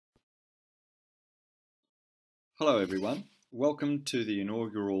Hello everyone, welcome to the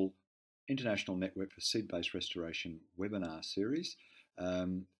inaugural International Network for Seed-Based Restoration webinar series.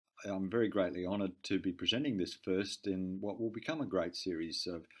 I'm very greatly honoured to be presenting this first in what will become a great series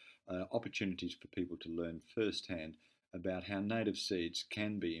of opportunities for people to learn firsthand about how native seeds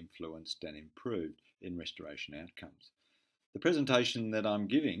can be influenced and improved in restoration outcomes. The presentation that I'm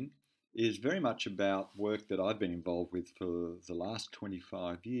giving is very much about work that I've been involved with for the last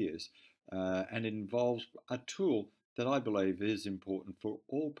 25 years. And it involves a tool that I believe is important for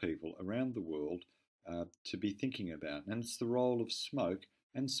all people around the world to be thinking about, and it's the role of smoke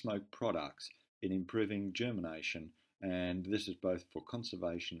and smoke products in improving germination, and this is both for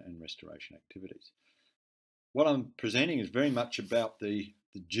conservation and restoration activities. What I'm presenting is very much about the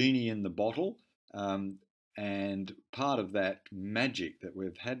genie in the bottle, and part of that magic that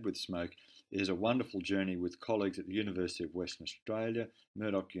we've had with smoke is a wonderful journey with colleagues at the University of Western Australia,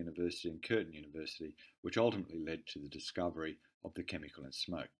 Murdoch University and Curtin University, which ultimately led to the discovery of the chemical in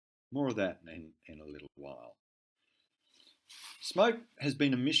smoke. More of that in a little while. Smoke has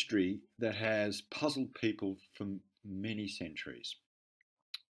been a mystery that has puzzled people for many centuries.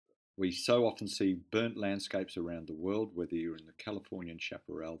 We so often see burnt landscapes around the world, whether you're in the Californian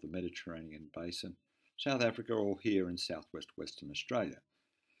chaparral, the Mediterranean basin, South Africa, or here in southwest Western Australia.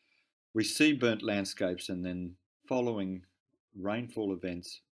 We see burnt landscapes and then following rainfall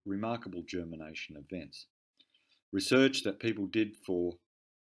events, remarkable germination events. Research that people did for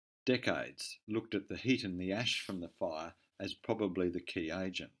decades looked at the heat and the ash from the fire as probably the key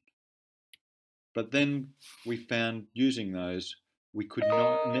agent. But then we found using those, we could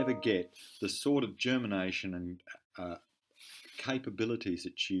never get the sort of germination and capabilities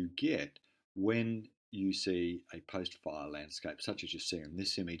that you get when you see a post-fire landscape, such as you see in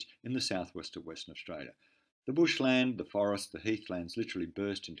this image in the southwest of Western Australia. The bushland, the forest, the heathlands literally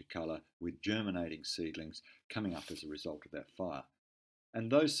burst into colour with germinating seedlings coming up as a result of that fire. And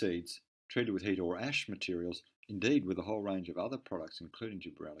those seeds, treated with heat or ash materials, indeed with a whole range of other products, including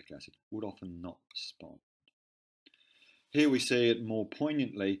gibberellic acid, would often not respond. Here we see it more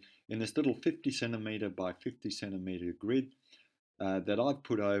poignantly in this little 50 centimetre by 50 centimetre grid that I've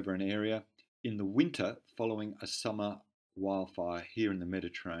put over an area in the winter following a summer wildfire here in the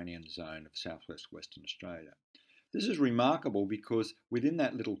Mediterranean zone of southwest Western Australia. This is remarkable because within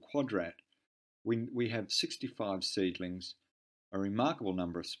that little quadrat we have 65 seedlings, a remarkable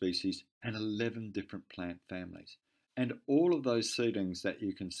number of species, and 11 different plant families. And all of those seedlings that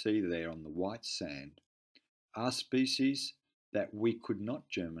you can see there on the white sand are species that we could not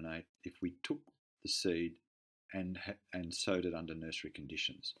germinate if we took the seed and sowed it under nursery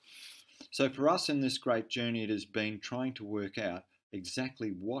conditions. So for us in this great journey, it has been trying to work out exactly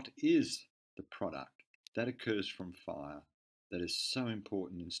what is the product that occurs from fire that is so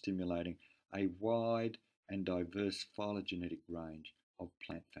important in stimulating a wide and diverse phylogenetic range of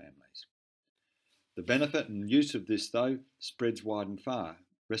plant families. The benefit and use of this, though, spreads wide and far.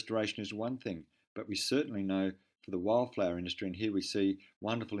 Restoration is one thing, but we certainly know for the wildflower industry, and here we see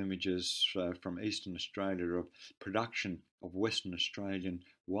wonderful images from Eastern Australia of production of Western Australian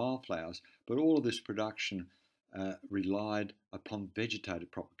wildflowers, but all of this production relied upon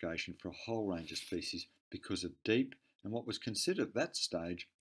vegetative propagation for a whole range of species because of deep and what was considered at that stage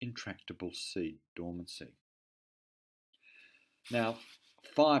intractable seed dormancy. Now,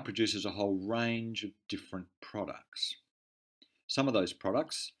 fire produces a whole range of different products. Some of those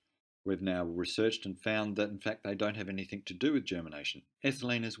products we've now researched and found that in fact they don't have anything to do with germination.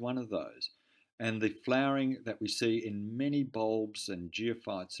 Ethylene is one of those. And the flowering that we see in many bulbs and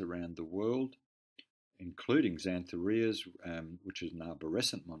geophytes around the world, including xanthorrhoeas, which is an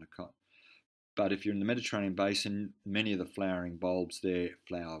arborescent monocot. But if you're in the Mediterranean basin, many of the flowering bulbs there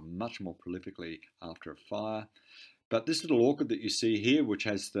flower much more prolifically after a fire. But this little orchid that you see here, which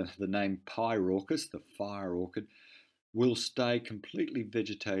has the name Pyrorchis, the fire orchid, will stay completely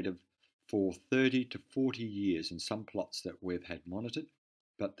vegetative for 30 to 40 years in some plots that we've had monitored.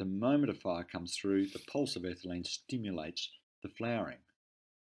 But the moment a fire comes through, the pulse of ethylene stimulates the flowering.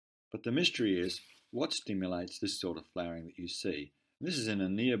 But the mystery is, what stimulates this sort of flowering that you see? And this is in a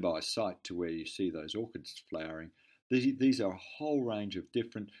nearby site to where you see those orchids flowering. These are a whole range of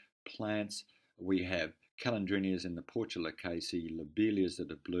different plants. We have calendrinias in the Portulaceae, lobelias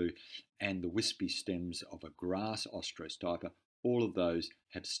that are blue, and the wispy stems of a grass Ostrostipa. All of those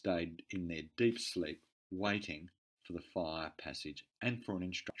have stayed in their deep sleep, waiting for the fire passage and for an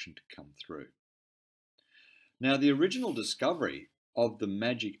instruction to come through. Now, the original discovery of the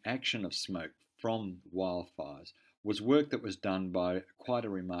magic action of smoke from wildfires was work that was done by quite a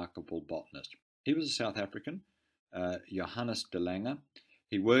remarkable botanist. He was a South African, Johannes de Lange.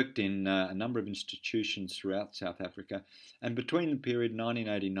 He worked in a number of institutions throughout South Africa, and between the period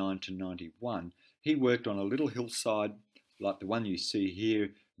 1989 to 91, he worked on a little hillside like the one you see here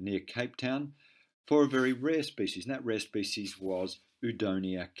near Cape Town for a very rare species, and that rare species was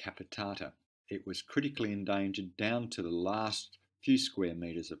Udonia capitata. It was critically endangered down to the last few square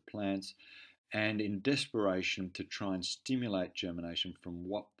metres of plants, and in desperation to try and stimulate germination from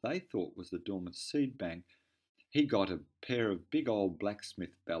what they thought was the dormant seed bank, he got a pair of big old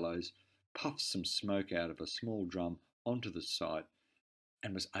blacksmith bellows, puffed some smoke out of a small drum onto the site,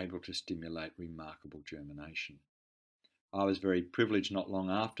 and was able to stimulate remarkable germination. I was very privileged not long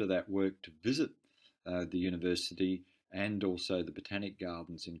after that work to visit the university and also the Botanic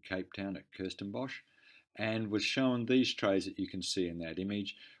Gardens in Cape Town at Kirstenbosch, and was shown these trays that you can see in that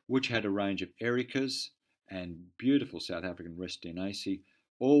image, which had a range of ericas and beautiful South African Restinaceae,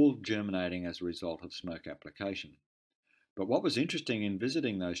 all germinating as a result of smoke application. But what was interesting in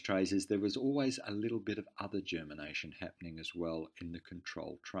visiting those trays is there was always a little bit of other germination happening as well in the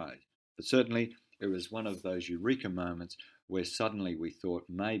control tray. But certainly it was one of those eureka moments where suddenly we thought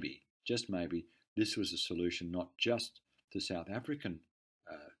maybe, just maybe, this was a solution not just to South African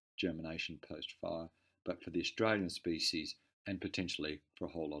germination post-fire, but for the Australian species and potentially for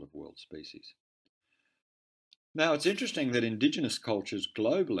a whole lot of world species. Now, it's interesting that indigenous cultures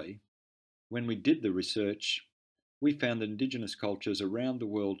globally, when we did the research, we found that indigenous cultures around the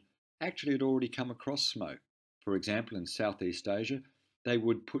world actually had already come across smoke. For example, in Southeast Asia, they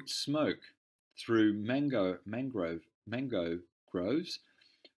would put smoke through mango groves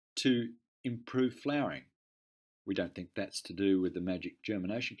to improve flowering. We don't think that's to do with the magic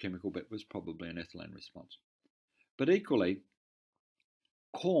germination chemical, but it was probably an ethylene response. But equally,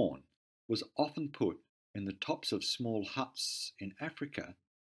 corn was often put in the tops of small huts in Africa,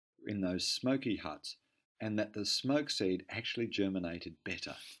 in those smoky huts, and that the smoke seed actually germinated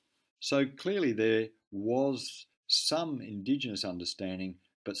better. So clearly there was some indigenous understanding,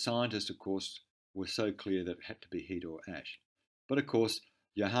 but scientists, of course, were so clear that it had to be heat or ash. But of course,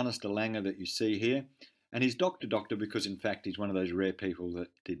 Johannes de Lange that you see here, and he's doctor because in fact he's one of those rare people that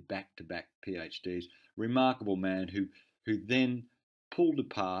did back-to-back PhDs, remarkable man who then pulled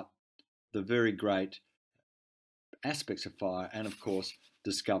apart the very great aspects of fire and of course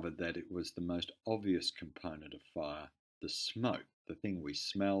discovered that it was the most obvious component of fire, the smoke, the thing we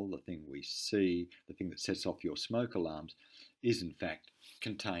smell, the thing we see, the thing that sets off your smoke alarms, is in fact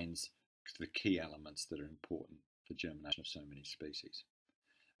contains the key elements that are important for germination of so many species.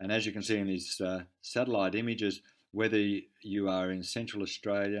 And as you can see in these satellite images, whether you are in Central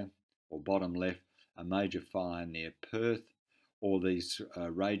Australia or bottom left, a major fire near Perth, or these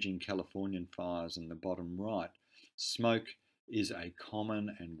raging Californian fires in the bottom right, smoke is a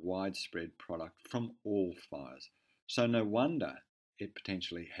common and widespread product from all fires. So no wonder it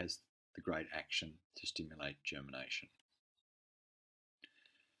potentially has the great action to stimulate germination.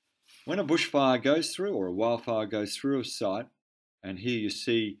 When a bushfire goes through or a wildfire goes through a site, and here you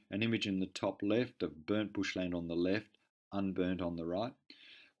see an image in the top left of burnt bushland on the left, unburnt on the right.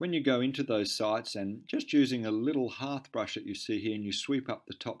 When you go into those sites and just using a little hearth brush that you see here and you sweep up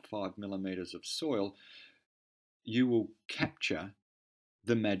the top 5 millimeters of soil, you will capture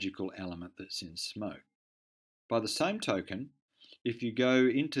the magical element that's in smoke. By the same token, if you go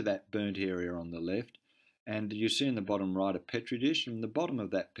into that burnt area on the left and you see in the bottom right a petri dish, and the bottom of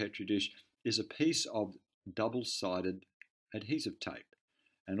that petri dish is a piece of double-sided adhesive tape.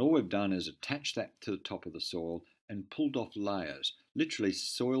 And all we've done is attach that to the top of the soil and pulled off layers, literally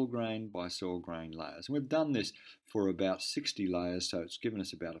soil grain by soil grain layers. And we've done this for about 60 layers, so it's given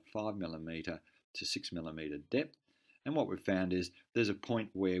us about a 5 millimeter to 6 millimeter depth. And what we've found is there's a point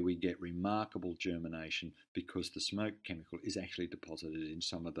where we get remarkable germination because the smoke chemical is actually deposited in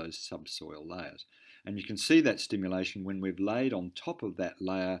some of those subsoil layers. And you can see that stimulation when we've laid on top of that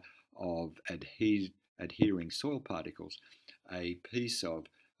layer of adhering soil particles a piece of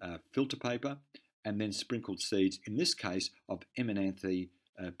filter paper and then sprinkled seeds, in this case of Eminanthe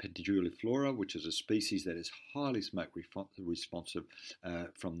pedicelliflora, which is a species that is highly smoke responsive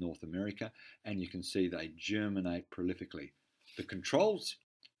from North America, and you can see they germinate prolifically. The controls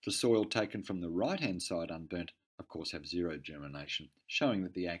for soil taken from the right-hand side unburnt, of course, have zero germination, showing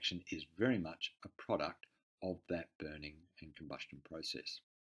that the action is very much a product of that burning and combustion process.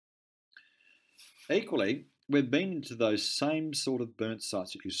 Equally, we've been into those same sort of burnt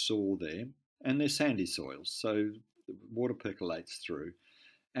sites that you saw there, and they're sandy soils, so the water percolates through,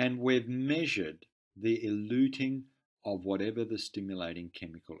 and we've measured the eluting of whatever the stimulating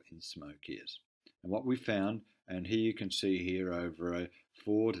chemical in smoke is. And what we found, and here you can see here over a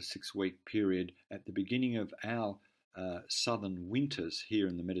 4 to 6 week period at the beginning of our southern winters here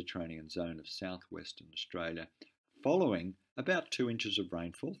in the Mediterranean zone of southwestern Australia, following about 2 inches of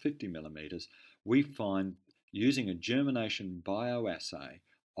rainfall, 50 millimetres, we find using a germination bioassay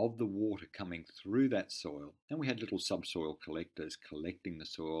of the water coming through that soil, and we had little subsoil collectors collecting the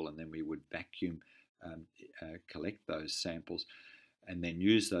soil, and then we would vacuum collect those samples and then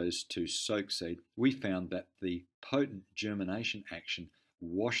use those to soak seed. We found that the potent germination action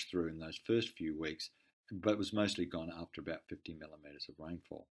washed through in those first few weeks, but was mostly gone after about 50 millimetres of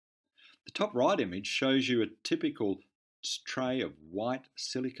rainfall. The top right image shows you a typical tray of white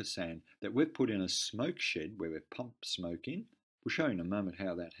silica sand that we've put in a smoke shed where we've pumped smoke in. We'll show you in a moment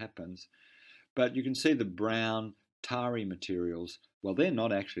how that happens. But you can see the brown tarry materials. Well, they're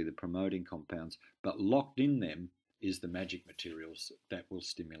not actually the promoting compounds, but locked in them is the magic materials that will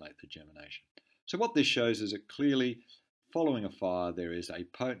stimulate the germination. So what this shows is that clearly, following a fire, there is a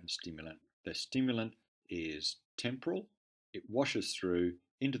potent stimulant. The stimulant is temporal. It washes through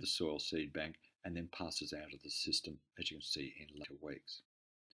into the soil seed bank and then passes out of the system, as you can see in later weeks.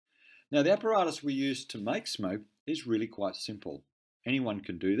 Now, the apparatus we use to make smoke is really quite simple. Anyone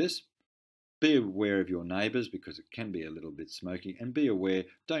can do this. Be aware of your neighbours because it can be a little bit smoky, and be aware,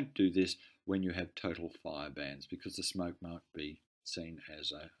 don't do this when you have total fire bans because the smoke might be seen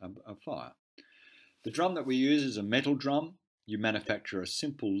as a fire. The drum that we use is a metal drum. You manufacture a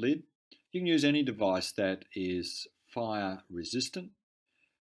simple lid. You can use any device that is fire resistant.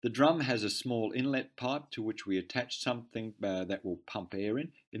 The drum has a small inlet pipe to which we attach something that will pump air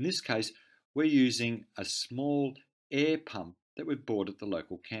in. In this case, we're using a small air pump that we've bought at the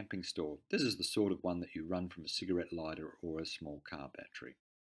local camping store. This is the sort of one that you run from a cigarette lighter or a small car battery.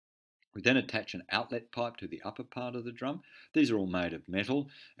 We then attach an outlet pipe to the upper part of the drum. These are all made of metal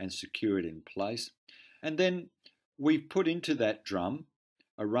and secure it in place. And then we put into that drum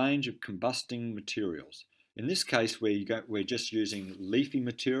a range of combusting materials. In this case, we're just using leafy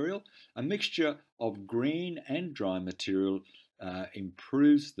material. A mixture of green and dry material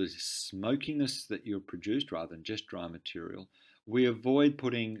improves the smokiness that you've produced rather than just dry material. We avoid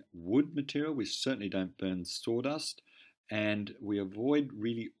putting wood material. We certainly don't burn sawdust. And we avoid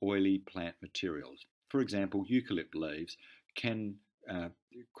really oily plant materials. For example, eucalypt leaves can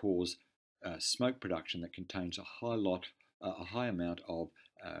cause smoke production that contains a high amount of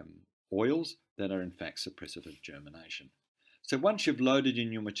oils that are in fact suppressive of germination. So once you've loaded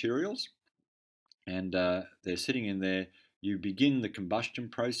in your materials and they're sitting in there, you begin the combustion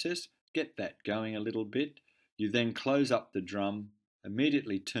process, get that going a little bit. You then close up the drum,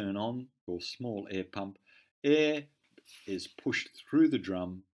 immediately turn on your small air pump. Air is pushed through the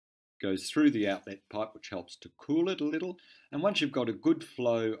drum, goes through the outlet pipe, which helps to cool it a little. And once you've got a good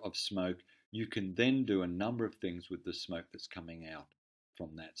flow of smoke, you can then do a number of things with the smoke that's coming out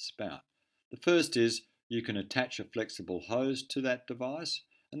from that spout. The first is you can attach a flexible hose to that device,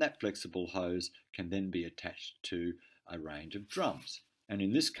 and that flexible hose can then be attached to a range of drums. And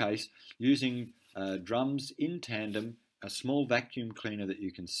in this case, using drums in tandem, a small vacuum cleaner that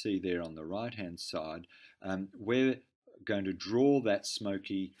you can see there on the right-hand side, we're going to draw that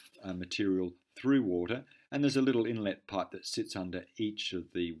smoky material through water, and there's a little inlet pipe that sits under each of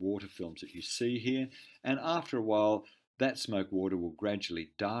the water films that you see here, and after a while that smoke water will gradually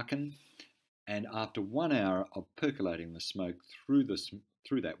darken, and after 1 hour of percolating the smoke through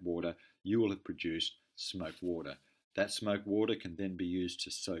that water, you will have produced smoke water. That smoke water can then be used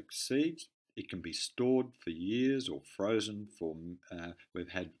to soak seeds. It can be stored for years or frozen for, we've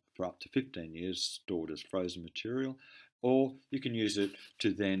had for up to 15 years stored as frozen material, or you can use it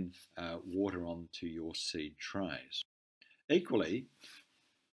to then water onto your seed trays. Equally,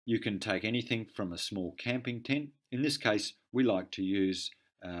 you can take anything from a small camping tent. In this case, we like to use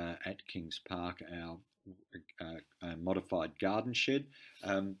at Kings Park our modified garden shed.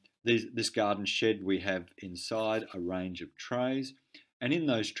 This garden shed, we have inside a range of trays, and in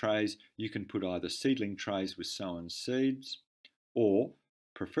those trays you can put either seedling trays with sown seeds, or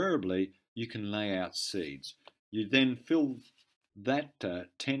preferably you can lay out seeds. You then fill that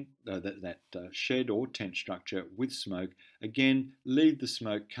shed or tent structure with smoke. Again, leave the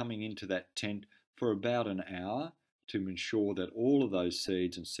smoke coming into that tent for about an hour to ensure that all of those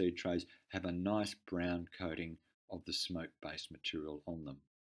seeds and seed trays have a nice brown coating of the smoke-based material on them.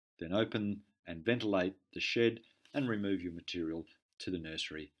 Then open and ventilate the shed and remove your material to the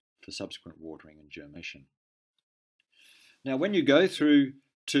nursery for subsequent watering and germination. Now, when you go through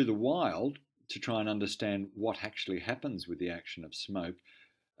to the wild to try and understand what actually happens with the action of smoke,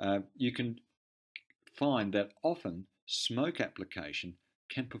 you can find that often smoke application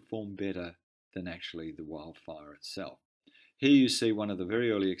can perform better than actually the wildfire itself. Here you see one of the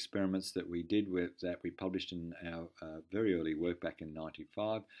very early experiments that we did that we published in our very early work back in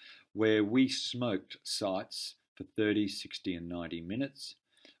 '95, where we smoked sites for 30, 60 and 90 minutes.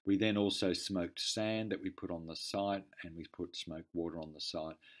 We then also smoked sand that we put on the site, and we put smoked water on the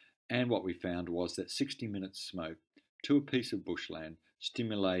site. And what we found was that 60 minutes smoke to a piece of bushland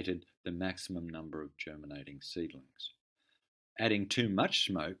stimulated the maximum number of germinating seedlings. Adding too much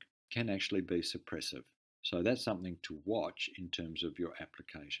smoke can actually be suppressive. So that's something to watch in terms of your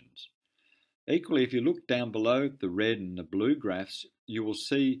applications. Equally, if you look down below the red and the blue graphs, you will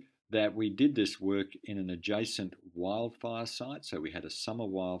see that we did this work in an adjacent wildfire site. So we had a summer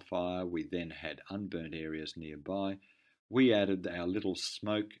wildfire, we then had unburnt areas nearby. We added our little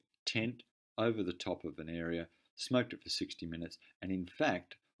smoke tent over the top of an area, smoked it for 60 minutes, and in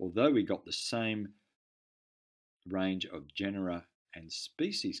fact, although we got the same range of genera and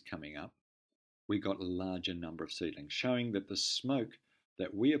species coming up, we got a larger number of seedlings, showing that the smoke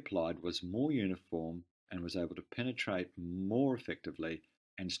that we applied was more uniform and was able to penetrate more effectively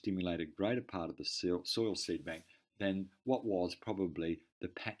and stimulate a greater part of the soil seed bank than what was probably the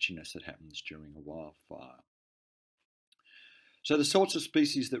patchiness that happens during a wildfire. So the sorts of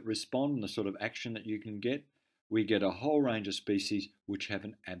species that respond and the sort of action that you can get, we get a whole range of species which have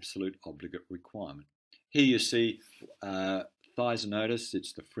an absolute obligate requirement. Here you see Thysonotus,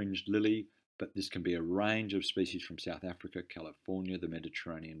 it's the fringed lily, but this can be a range of species from South Africa, California, the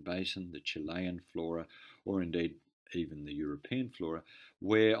Mediterranean basin, the Chilean flora, or indeed even the European flora,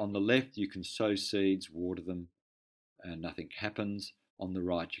 where on the left you can sow seeds, water them, and nothing happens. On the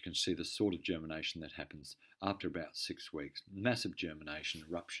right you can see the sort of germination that happens after about 6 weeks. Massive germination,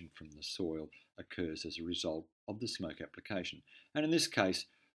 eruption from the soil occurs as a result of the smoke application. And in this case,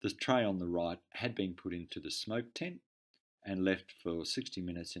 the tray on the right had been put into the smoke tent and left for 60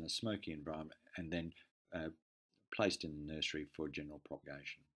 minutes in a smoky environment and then placed in the nursery for general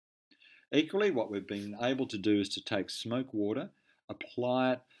propagation. Equally, what we've been able to do is to take smoke water,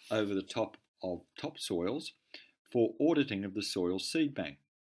 apply it over the top of topsoils for auditing of the soil seed bank.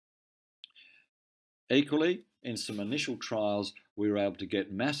 Equally, in some initial trials, we were able to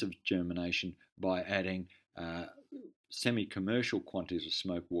get massive germination by adding semi-commercial quantities of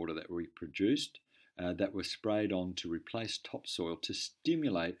smoke water that we produced that were sprayed on to replace topsoil to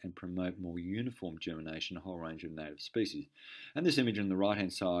stimulate and promote more uniform germination, a whole range of native species. And this image on the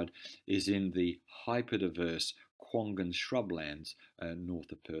right-hand side is in the hyperdiverse Quangan shrublands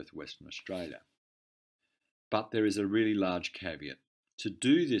north of Perth, Western Australia. But there is a really large caveat. To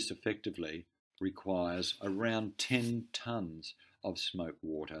do this effectively requires around 10 tonnes of smoke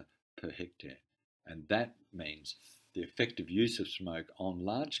water per hectare. And that means the effective use of smoke on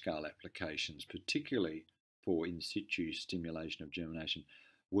large-scale applications, particularly for in situ stimulation of germination,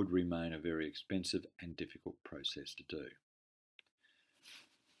 would remain a very expensive and difficult process to do.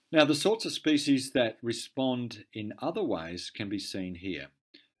 Now, the sorts of species that respond in other ways can be seen here.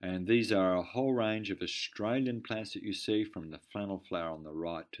 And these are a whole range of Australian plants that you see, from the flannel flower on the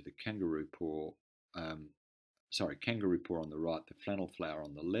right to the kangaroo paw on the right, the flannel flower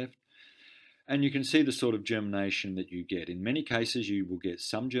on the left. And you can see the sort of germination that you get. In many cases, you will get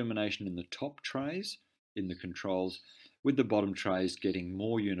some germination in the top trays, in the controls, with the bottom trays getting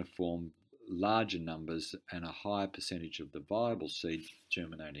more uniform, larger numbers, and a higher percentage of the viable seed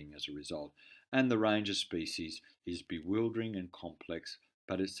germinating as a result. And the range of species is bewildering and complex,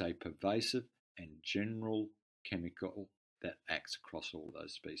 but it's a pervasive and general chemical that acts across all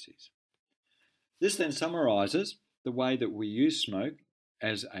those species. This then summarises the way that we use smoke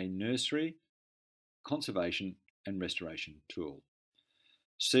as a nursery, conservation and restoration tool.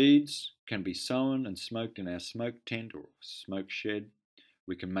 Seeds can be sown and smoked in our smoke tent or smoke shed.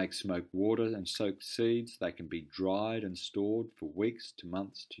 We can make smoke water and soak seeds. They can be dried and stored for weeks to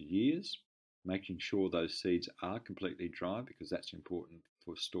months to years, making sure those seeds are completely dry because that's important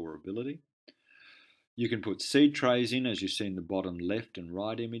for storability. You can put seed trays in, as you see in the bottom left and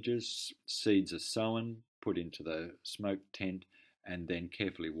right images. Seeds are sown, put into the smoke tent, and then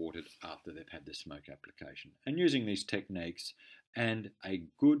carefully watered after they've had the smoke application. And using these techniques and a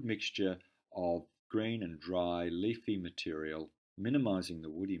good mixture of green and dry leafy material, minimising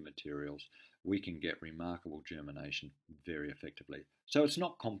the woody materials, we can get remarkable germination very effectively. So it's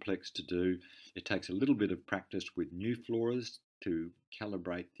not complex to do. It takes a little bit of practice with new floras to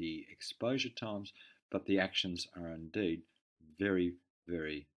calibrate the exposure times, but the actions are indeed very,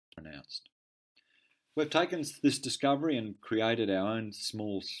 very pronounced. We've taken this discovery and created our own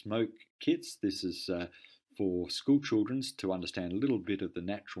small smoke kits. This is for school children to understand a little bit of the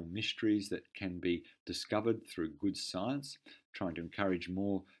natural mysteries that can be discovered through good science, trying to encourage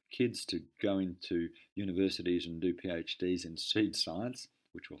more kids to go into universities and do PhDs in seed science,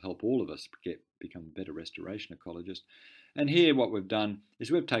 which will help all of us become better restoration ecologists. And here what we've done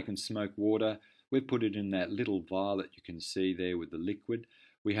is we've taken smoke water, we've put it in that little vial that you can see there with the liquid.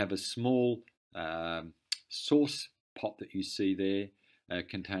 We have a small sauce pot that you see there,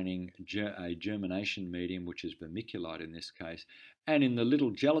 containing a germination medium, which is vermiculite in this case, and in the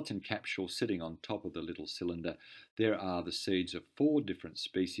little gelatin capsule sitting on top of the little cylinder, there are the seeds of 4 different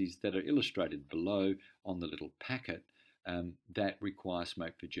species that are illustrated below on the little packet that require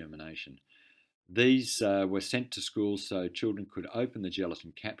smoke for germination. These were sent to schools so children could open the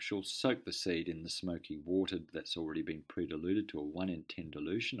gelatin capsule, soak the seed in the smoky water that's already been pre-diluted to a 1 in 10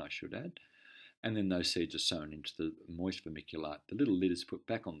 dilution, I should add, and then those seeds are sown into the moist vermiculite. The little lid is put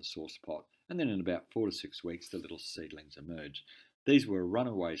back on the sauce pot, and then in about 4 to 6 weeks the little seedlings emerge. These were a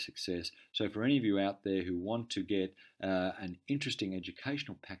runaway success, so for any of you out there who want to get an interesting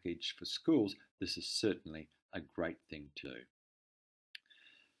educational package for schools, this is certainly a great thing to do.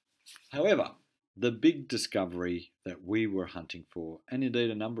 However, the big discovery that we were hunting for, and indeed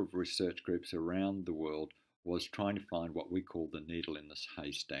a number of research groups around the world, was trying to find what we call the needle in this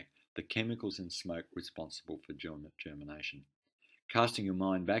haystack, the chemicals in smoke responsible for germination. Casting your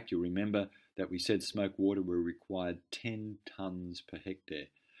mind back, you'll remember that we said smoke water were required 10 tonnes per hectare.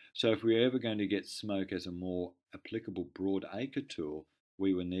 So if we were ever going to get smoke as a more applicable broad acre tool,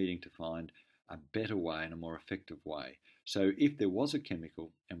 we were needing to find a better way and a more effective way. So if there was a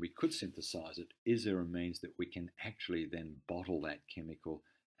chemical and we could synthesize it, is there a means that we can actually then bottle that chemical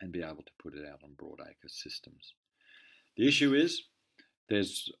and be able to put it out on broad acre systems? The issue is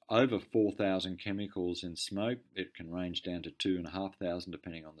there's over 4,000 chemicals in smoke. It can range down to 2,500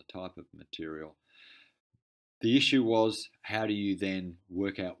 depending on the type of material. The issue was, how do you then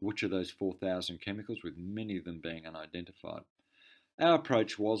work out which of those 4,000 chemicals, with many of them being unidentified? Our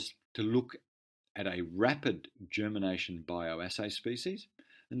approach was to look at a rapid germination bioassay species.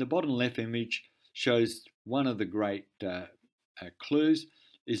 And the bottom left image shows one of the great clues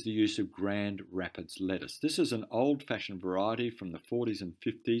is the use of Grand Rapids lettuce. This is an old-fashioned variety from the 40s and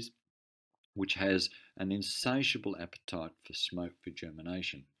 50s, which has an insatiable appetite for smoke for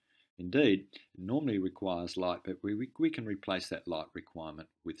germination. Indeed, it normally requires light, but we can replace that light requirement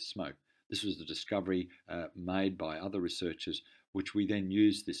with smoke. This was a discovery made by other researchers, which we then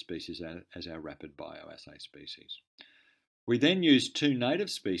used this species as our rapid bioassay species. We then used 2 native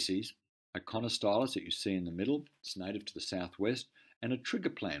species, a Conostylus that you see in the middle, it's native to the southwest, and a trigger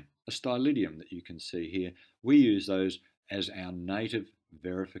plant, a Stylidium that you can see here. We use those as our native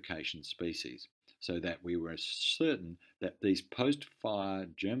verification species, so that we were certain that these post-fire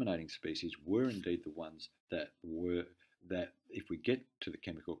germinating species were indeed the ones that if we get to the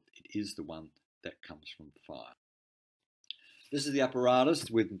chemical, it is the one that comes from fire. This is the apparatus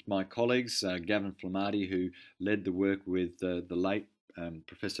with my colleagues, Gavin Flamarty, who led the work with the late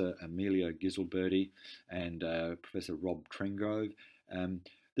Professor Emilio Giselberti and Professor Rob Trengrove.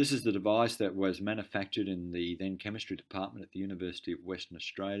 This is the device that was manufactured in the then chemistry department at the University of Western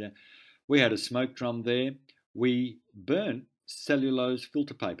Australia. We had a smoke drum there. We burnt cellulose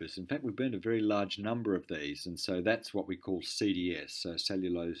filter papers. In fact, we burned a very large number of these, and so that's what we call CDS, so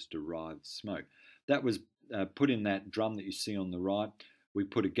cellulose-derived smoke. That was put in that drum that you see on the right. We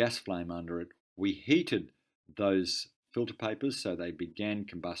put a gas flame under it. We heated those filter papers so they began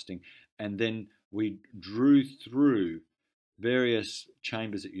combusting, and then we drew through various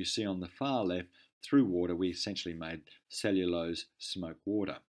chambers that you see on the far left through water. We essentially made cellulose smoke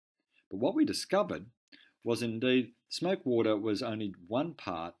water. But what we discovered was indeed smoke water was only one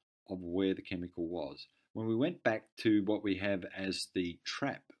part of where the chemical was. When we went back to what we have as the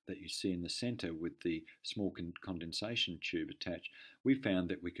trap that you see in the center with the small condensation tube attached, we found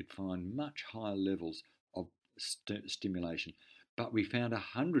that we could find much higher levels of stimulation, but we found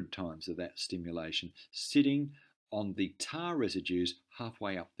 100 times of that stimulation sitting on the tar residues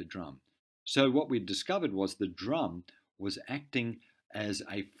halfway up the drum. So what we discovered was the drum was acting as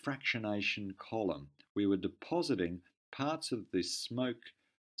a fractionation column. We were depositing parts of the smoke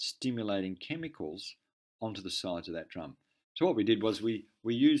stimulating chemicals onto the sides of that drum. So what we did was we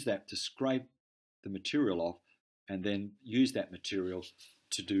used that to scrape the material off and then use that material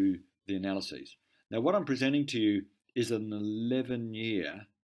to do the analyses. Now what I'm presenting to you is an 11-year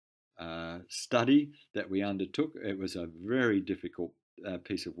study that we undertook. It was a very difficult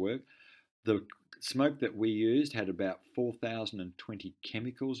piece of work. The smoke that we used had about 4,020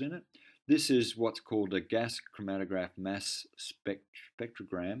 chemicals in it. This is what's called a gas chromatograph mass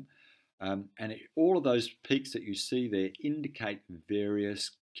spectrogram. All of those peaks that you see there indicate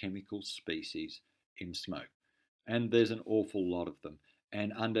various chemical species in smoke. And there's an awful lot of them.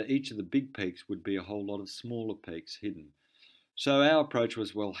 And under each of the big peaks would be a whole lot of smaller peaks hidden. So our approach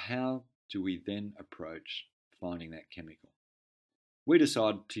was, well, how do we then approach finding that chemical? We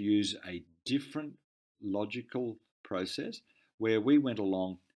decided to use a different logical process where we went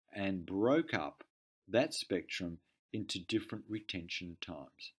along and broke up that spectrum into different retention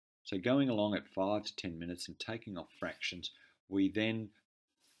times. So going along at 5 to 10 minutes and taking off fractions, we then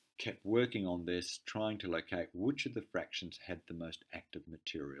kept working on this, trying to locate which of the fractions had the most active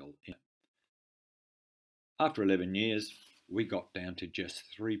material in it. After 11 years, we got down to just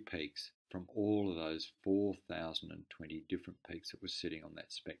 3 peaks from all of those 4,020 different peaks that were sitting on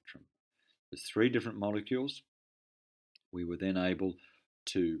that spectrum. There's 3 different molecules. We were then able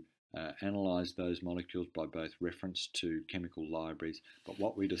to analyse those molecules by both reference to chemical libraries, but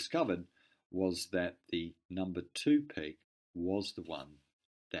what we discovered was that the number 2 peak was the one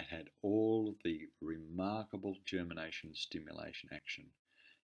that had all of the remarkable germination stimulation action.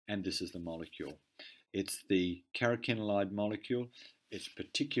 And this is the molecule. It's the carotenoid molecule. It's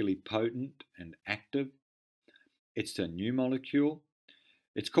particularly potent and active. It's a new molecule.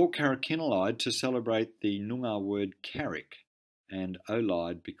 It's called carotenoid to celebrate the Noongar word carrick, and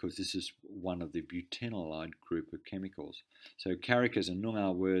olide because this is one of the butanolide group of chemicals. So carrick is a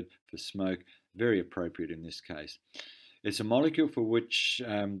Noongar word for smoke, very appropriate in this case. It's a molecule for which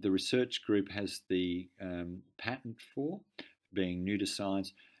the research group has the patent for, being new to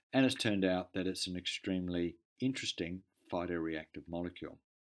science, and it's turned out that it's an extremely interesting phytoreactive molecule.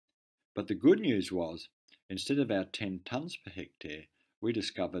 But the good news was, instead of our 10 tonnes per hectare, we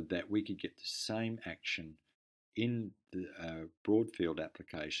discovered that we could get the same action in the broadfield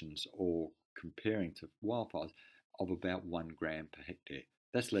applications or comparing to wildfires of about 1 gram per hectare.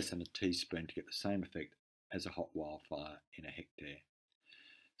 That's less than a teaspoon to get the same effect as a hot wildfire in a hectare.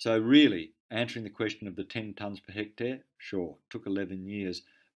 So really, answering the question of the 10 tonnes per hectare, sure, took 11 years,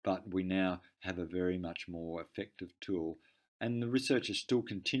 but we now have a very much more effective tool, and the research is still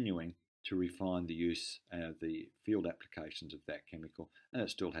continuing to refine the use of the field applications of that chemical, and it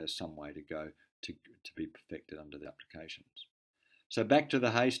still has some way to go to be perfected under the applications. So back to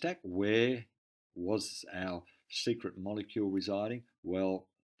the haystack, where was our secret molecule residing? Well,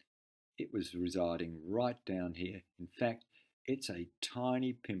 it was residing right down here. In fact, it's a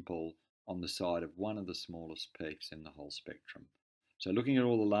tiny pimple on the side of one of the smallest peaks in the whole spectrum. So looking at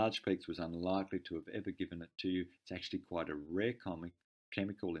all the large peaks was unlikely to have ever given it to you. It's actually quite a rare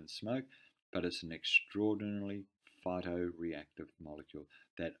chemical in smoke, but it's an extraordinarily phytoreactive molecule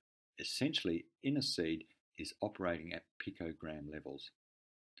that essentially in a seed is operating at picogram levels.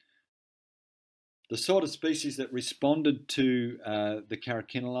 The sort of species that responded to the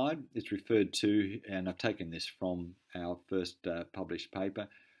carotenoid is referred to, and I've taken this from our first published paper,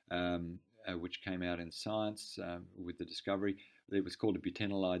 which came out in Science with the discovery. It was called a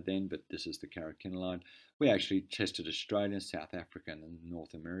butanolide then, but this is the carotenoid. We actually tested Australian, South African and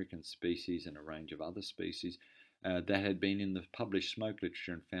North American species and a range of other species that had been in the published smoke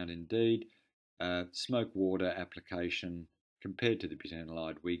literature and found indeed smoke water application compared to the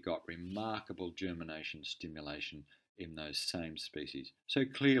butanolide, we got remarkable germination stimulation in those same species. So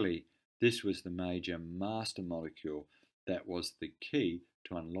clearly, this was the major master molecule that was the key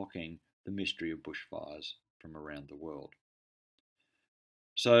to unlocking the mystery of bushfires from around the world.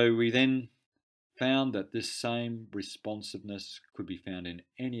 So we then found that this same responsiveness could be found in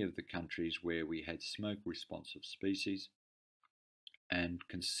any of the countries where we had smoke responsive species, and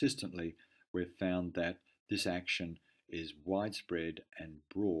consistently we've found that this action is widespread and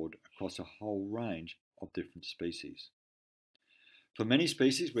broad across a whole range of different species. For many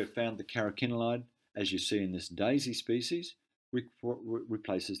species, we've found the carotenoid, as you see in this daisy species,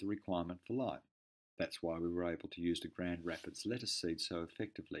 replaces the requirement for light. That's why we were able to use the Grand Rapids lettuce seed so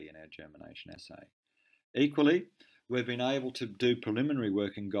effectively in our germination assay. Equally, we've been able to do preliminary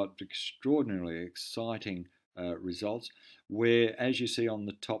work and got extraordinarily exciting results where, as you see on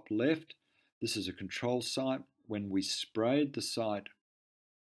the top left, this is a control site. When we sprayed the site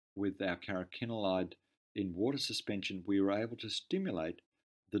with our carotenoid in water suspension, we were able to stimulate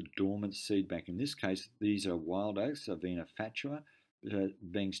the dormant seed bank. In this case, these are wild oats, Avena fatua,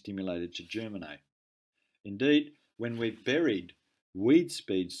 being stimulated to germinate. Indeed, when we buried weed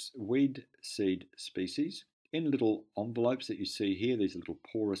seed species in little envelopes that you see here, these little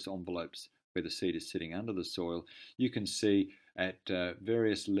porous envelopes where the seed is sitting under the soil, you can see at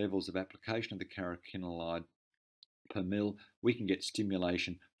various levels of application of the carotenoid per mil, we can get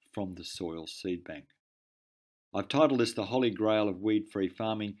stimulation from the soil seed bank. I've titled this the Holy Grail of weed-free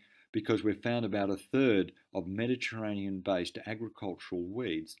farming because we've found about a third of Mediterranean-based agricultural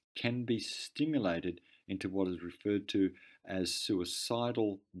weeds can be stimulated into what is referred to as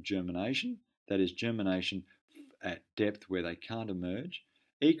suicidal germination, that is germination at depth where they can't emerge.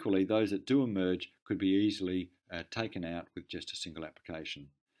 Equally, those that do emerge could be easily taken out with just a single application.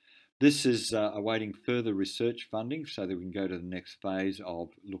 This is awaiting further research funding so that we can go to the next phase of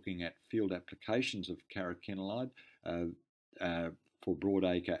looking at field applications of carotenoid for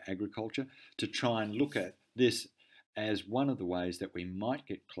broadacre agriculture to try and look at this as one of the ways that we might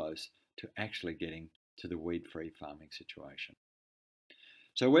get close to actually getting to the weed-free farming situation.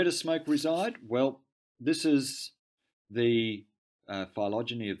 So where does smoke reside? Well, this is the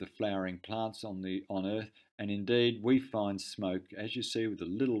phylogeny of the flowering plants on Earth, and indeed we find smoke, as you see with the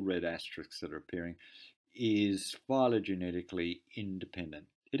little red asterisks that are appearing, is phylogenetically independent.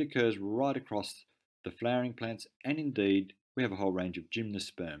 It occurs right across the flowering plants, and indeed we have a whole range of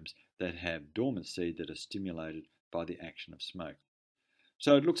gymnosperms that have dormant seed that are stimulated by the action of smoke.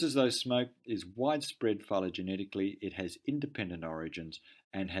 So it looks as though smoke is widespread phylogenetically, it has independent origins,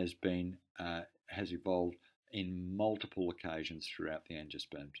 and has evolved in multiple occasions throughout the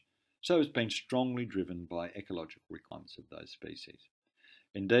angiosperms. So it's been strongly driven by ecological requirements of those species.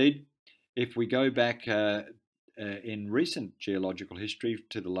 Indeed, if we go back in recent geological history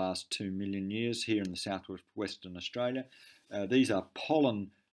to the last 2 million years here in the southwestern Australia, these are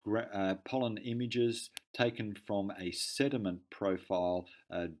pollen images taken from a sediment profile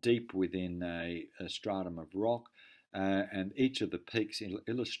deep within a stratum of rock, and each of the peaks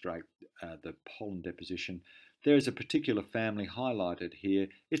illustrate the pollen deposition. There is a particular family highlighted here.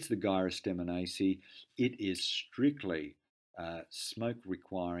 It's the Gyrosteminaceae. It is strictly smoke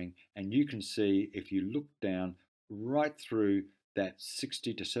requiring, and you can see if you look down right through that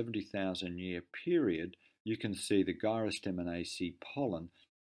 60 to 70,000 year period, you can see the Gyrosteminaceae pollen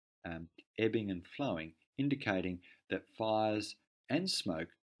ebbing and flowing, indicating that fires and smoke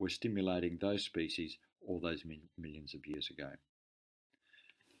were stimulating those species all those millions of years ago.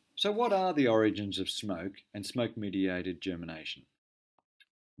 So what are the origins of smoke and smoke-mediated germination?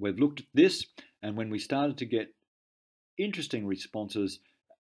 We've looked at this, and when we started to get interesting responses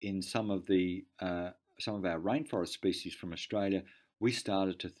in some of our rainforest species from Australia, we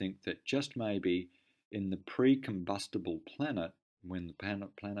started to think that just maybe in the pre-combustible planet, when the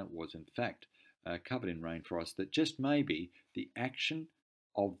planet was in fact covered in rainforest, that just maybe the action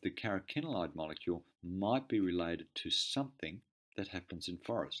of the carotenoid molecule might be related to something that happens in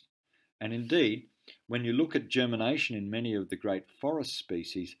forest. And indeed, when you look at germination in many of the great forest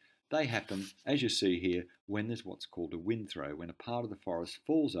species, they happen, as you see here, when there's what's called a wind throw, when a part of the forest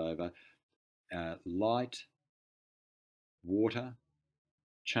falls over, light, water,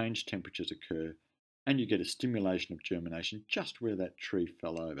 change temperatures occur, and you get a stimulation of germination just where that tree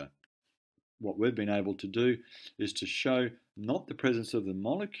fell over. What we've been able to do is to show not the presence of the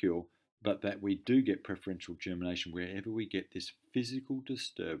molecule, but that we do get preferential germination wherever we get this physical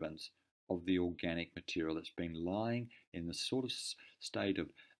disturbance of the organic material that's been lying in the sort of state of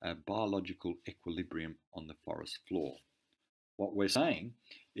biological equilibrium on the forest floor. What we're saying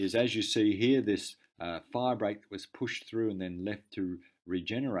is, as you see here, this fire break that was pushed through and then left to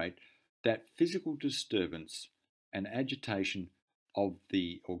regenerate, that physical disturbance and agitation of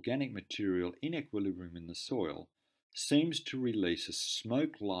the organic material in equilibrium in the soil seems to release a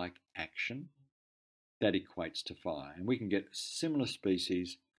smoke-like action that equates to fire. And we can get similar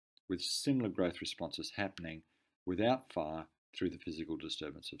species with similar growth responses happening without fire through the physical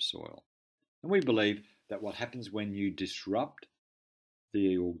disturbance of soil. And we believe that what happens when you disrupt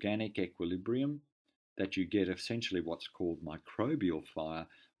the organic equilibrium, that you get essentially what's called microbial fire,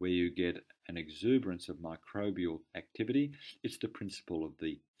 where you get an exuberance of microbial activity. It's the principle of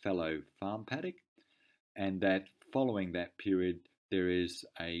the fallow farm paddock, and that following that period there is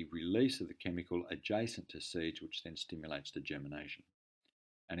a release of the chemical adjacent to seeds, which then stimulates the germination.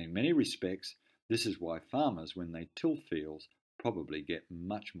 And in many respects, this is why farmers, when they till fields, probably get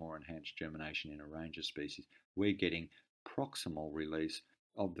much more enhanced germination in a range of species. We're getting proximal release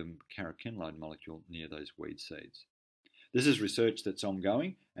of the carotenoid molecule near those weed seeds. This is research that's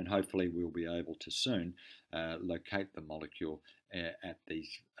ongoing, and hopefully we'll be able to soon locate the molecule at these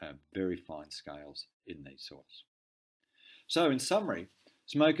very fine scales in these soils. So in summary,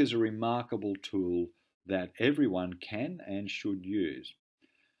 smoke is a remarkable tool that everyone can and should use.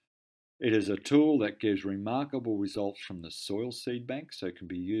 It is a tool that gives remarkable results from the soil seed bank, so it can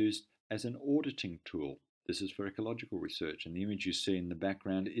be used as an auditing tool. This is for ecological research, and the image you see in the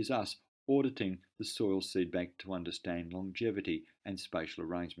background is us auditing the soil seed bank to understand longevity and spatial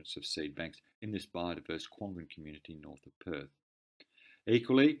arrangements of seed banks in this biodiverse Quangran community north of Perth.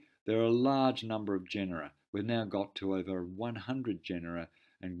 Equally, There are a large number of genera. We've now got to over 100 genera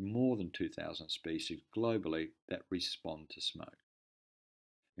and more than 2,000 species globally that respond to smoke.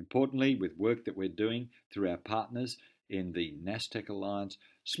 Importantly, with work that we're doing through our partners in the NASTEC Alliance,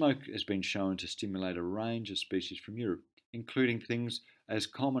 smoke has been shown to stimulate a range of species from Europe, including things as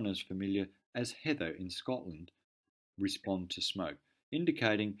common as familiar as heather in Scotland respond to smoke,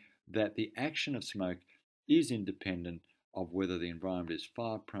 indicating that the action of smoke is independent of whether the environment is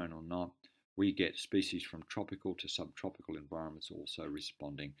fire prone or not. We get species from tropical to subtropical environments also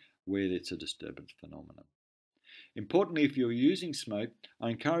responding where it's a disturbance phenomenon. Importantly, if you're using smoke, I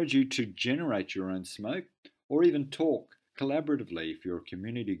encourage you to generate your own smoke or even talk collaboratively if you're a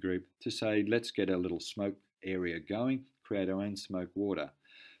community group to say, let's get a little smoke area going, create our own smoke water.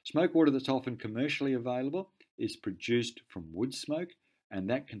 Smoke water that's often commercially available is produced from wood smoke, and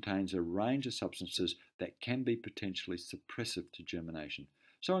that contains a range of substances that can be potentially suppressive to germination.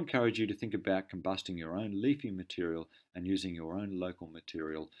 So I encourage you to think about combusting your own leafy material and using your own local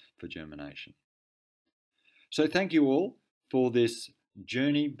material for germination. So thank you all for this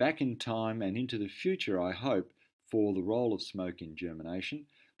journey back in time and into the future, I hope, for the role of smoke in germination.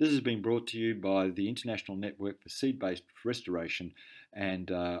 This has been brought to you by the International Network for Seed-Based Restoration,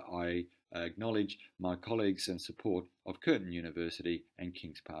 and I acknowledge my colleagues and support of Curtin University and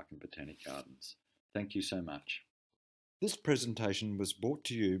Kings Park and Botanic Gardens. Thank you so much. This presentation was brought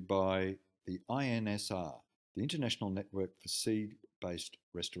to you by the INSR, the International Network for Seed-Based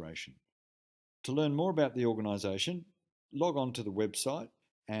Restoration. To learn more about the organisation, log on to the website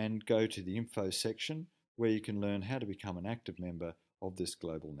and go to the info section where you can learn how to become an active member of this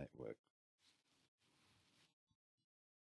global network.